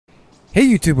Hey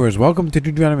YouTubers, welcome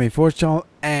to Anime 4 channel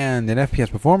and an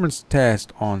FPS performance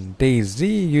test on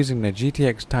DayZ using the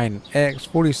GTX Titan X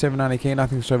 4790K,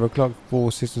 nothing to overclock,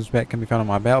 full system spec can be found on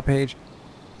my about page.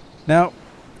 Now,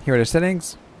 here are the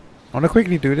settings. I want to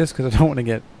quickly do this because I don't want to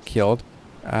get killed.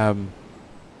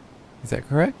 Is that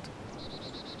correct?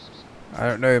 I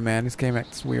don't know, man, this game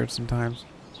acts weird sometimes.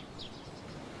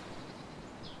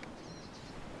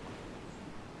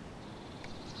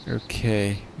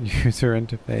 Okay, user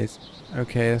interface.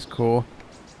 Okay, that's cool.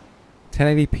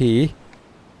 1080p.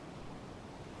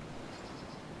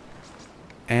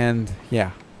 And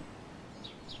yeah.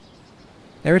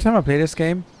 Every time I play this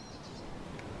game,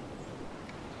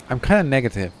 I'm kind of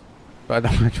negative. But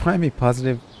I'm going to try and be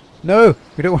positive. No!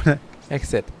 We don't want to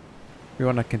exit. We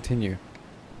want to continue.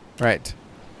 Right.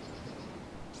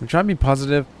 I'm trying to be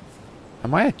positive.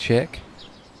 Am I a chick?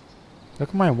 Look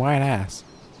at my white ass.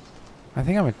 I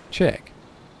think I'm a chick.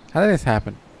 How did this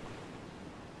happen?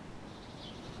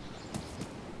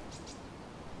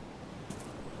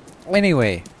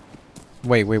 Anyway.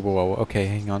 Wait, whoa. Okay,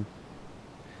 hang on.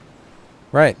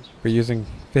 Right, we're using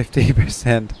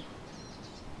 50%.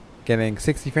 Getting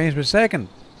 60 frames per second.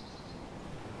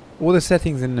 All the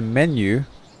settings in the menu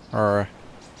are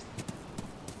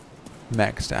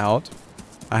maxed out.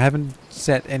 I haven't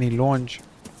set any launch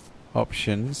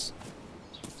options.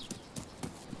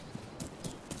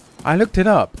 I looked it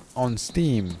up on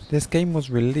Steam. This game was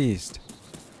released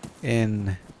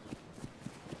in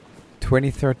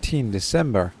 2013,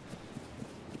 December.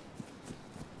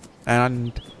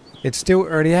 And it's still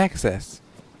early access.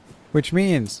 Which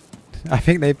means I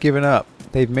think they've given up.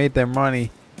 They've made their money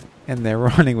and they're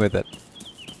running with it.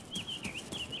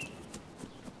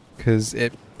 Because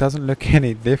it doesn't look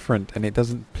any different and it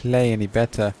doesn't play any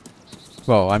better.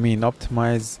 Well, I mean,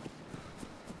 optimize.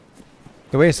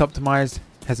 The way it's optimized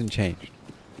hasn't changed.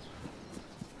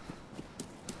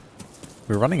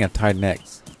 We're running a Titan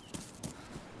X.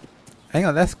 Hang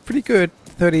on, that's pretty good.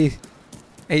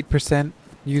 38%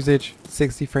 usage,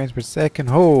 60 frames per second.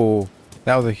 Oh,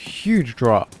 that was a huge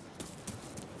drop.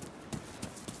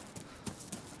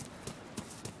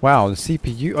 Wow, the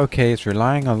CPU. Okay, it's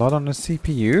relying a lot on the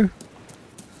CPU.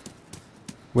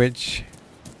 Which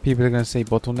people are going to say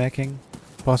bottlenecking,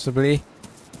 possibly.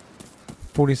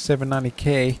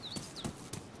 4790K.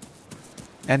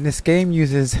 And this game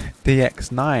uses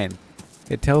DX9.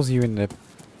 It tells you in the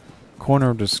corner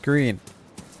of the screen.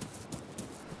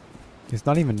 It's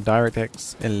not even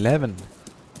DirectX 11.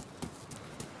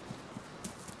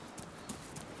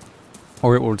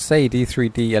 Or it will say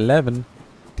D3D11,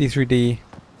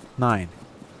 D3D9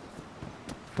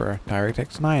 for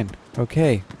DirectX 9.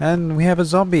 Okay, and we have a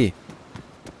zombie.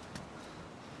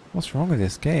 What's wrong with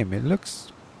this game? It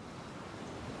looks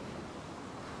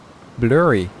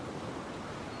blurry.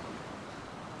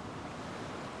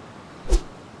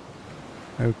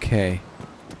 Okay.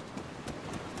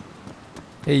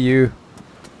 Hey you.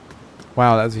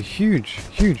 Wow, that was a huge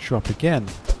drop again.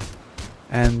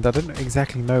 And I don't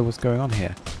exactly know what's going on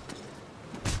here.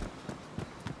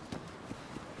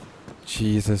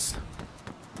 Jesus.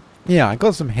 Yeah, I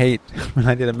got some hate when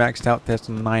I did a maxed out test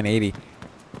on the 980.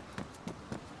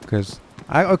 Because,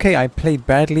 I played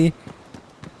badly.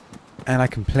 And I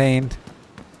complained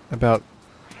about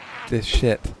this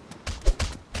shit.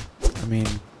 I mean...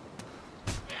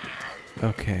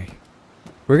 Okay.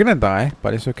 We're gonna die,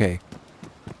 but it's okay.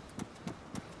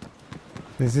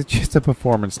 This is just a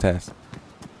performance test.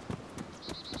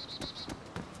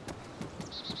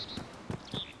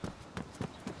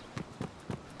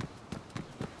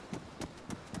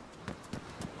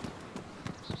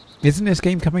 Isn't this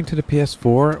game coming to the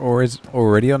PS4 or is it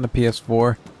already on the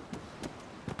PS4?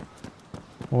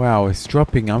 Wow, it's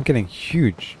dropping. I'm getting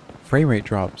huge frame rate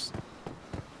drops.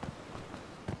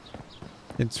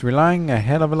 It's relying a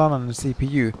hell of a lot on the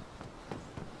CPU.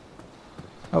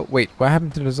 Oh, wait. What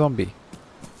happened to the zombie?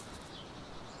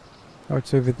 Oh,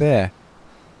 it's over there.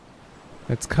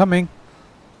 It's coming.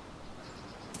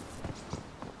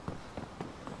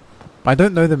 I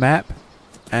don't know the map.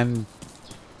 And,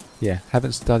 yeah,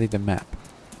 haven't studied the map.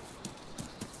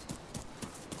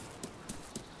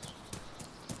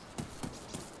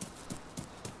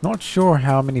 Not sure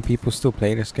how many people still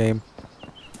play this game.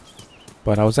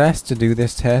 But I was asked to do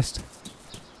this test.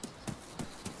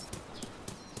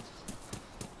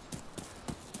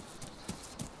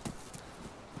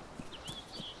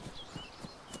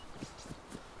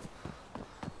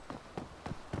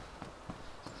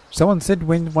 Someone said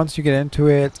once you get into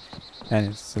it, and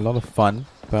it's a lot of fun,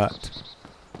 but...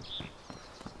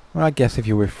 Well, I guess if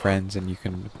you're with friends and you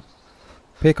can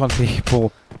pick on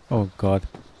people... Oh god,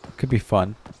 could be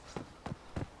fun.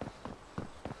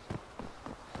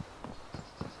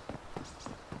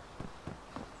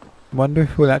 wonder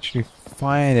if we'll actually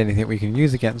find anything we can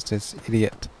use against this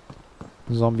idiot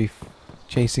zombie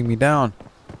chasing me down.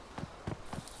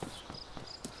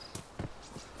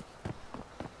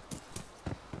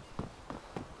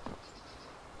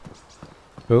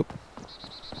 Oh.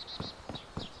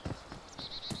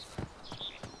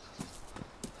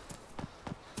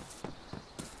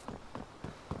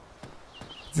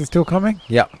 Is it still coming?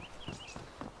 Yep.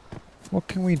 What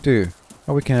can we do?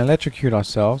 Oh, we can electrocute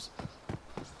ourselves.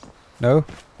 No?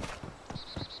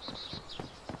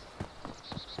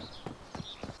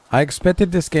 I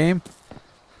expected this game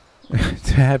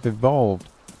to have evolved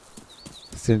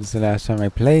since the last time I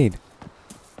played.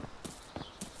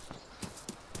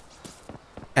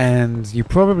 And you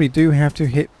probably do have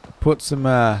to put some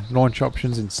launch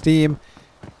options in Steam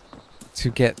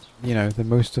to get, you know, the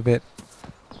most of it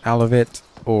out of it,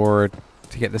 or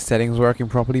to get the settings working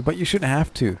properly, but you shouldn't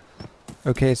have to.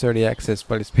 Okay, it's early access,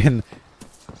 but it's been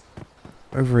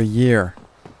over a year.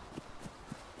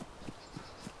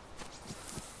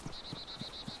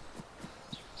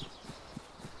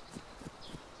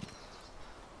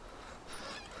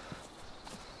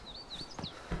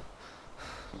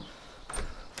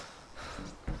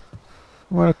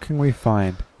 What can we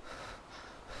find?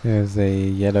 There's a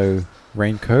yellow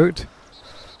raincoat.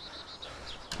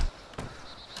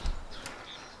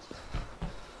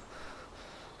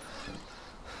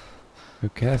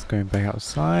 Okay, that's going back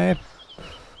outside.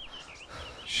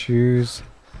 Shoes.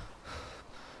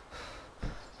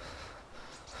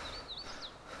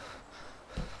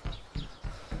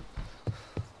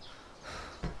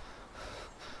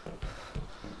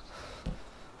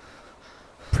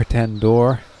 Pretend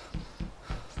door.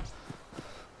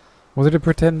 Was it a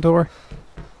pretend door?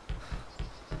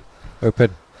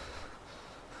 Open.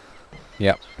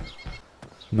 Yep.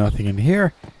 Nothing in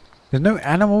here. There's no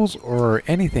animals or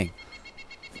anything.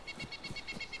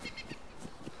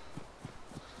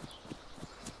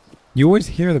 You always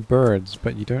hear the birds,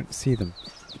 but you don't see them.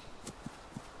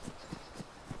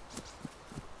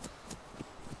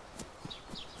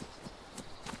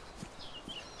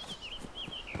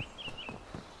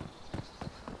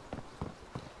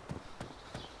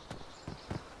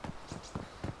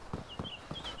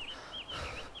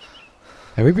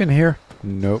 Have we been here?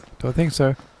 Nope, don't think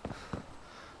so.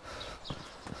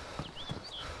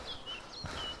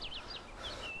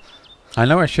 I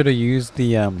know I should have used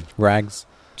the rags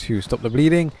to stop the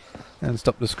bleeding and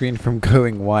stop the screen from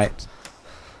going white,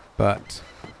 but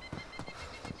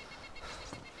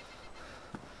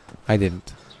I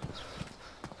didn't.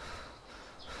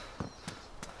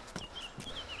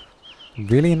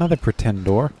 Really, another pretend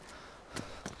door?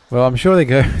 Well, I'm sure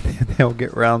they'll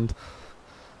get round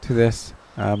to this.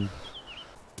 The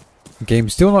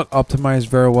game's still not optimized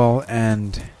very well,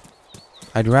 and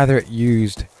I'd rather it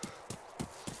used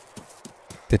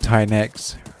the Titan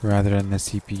X rather than the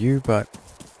CPU, but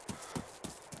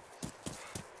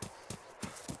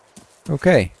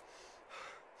okay.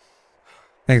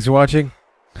 Thanks for watching.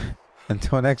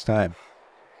 Until next time.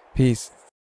 Peace.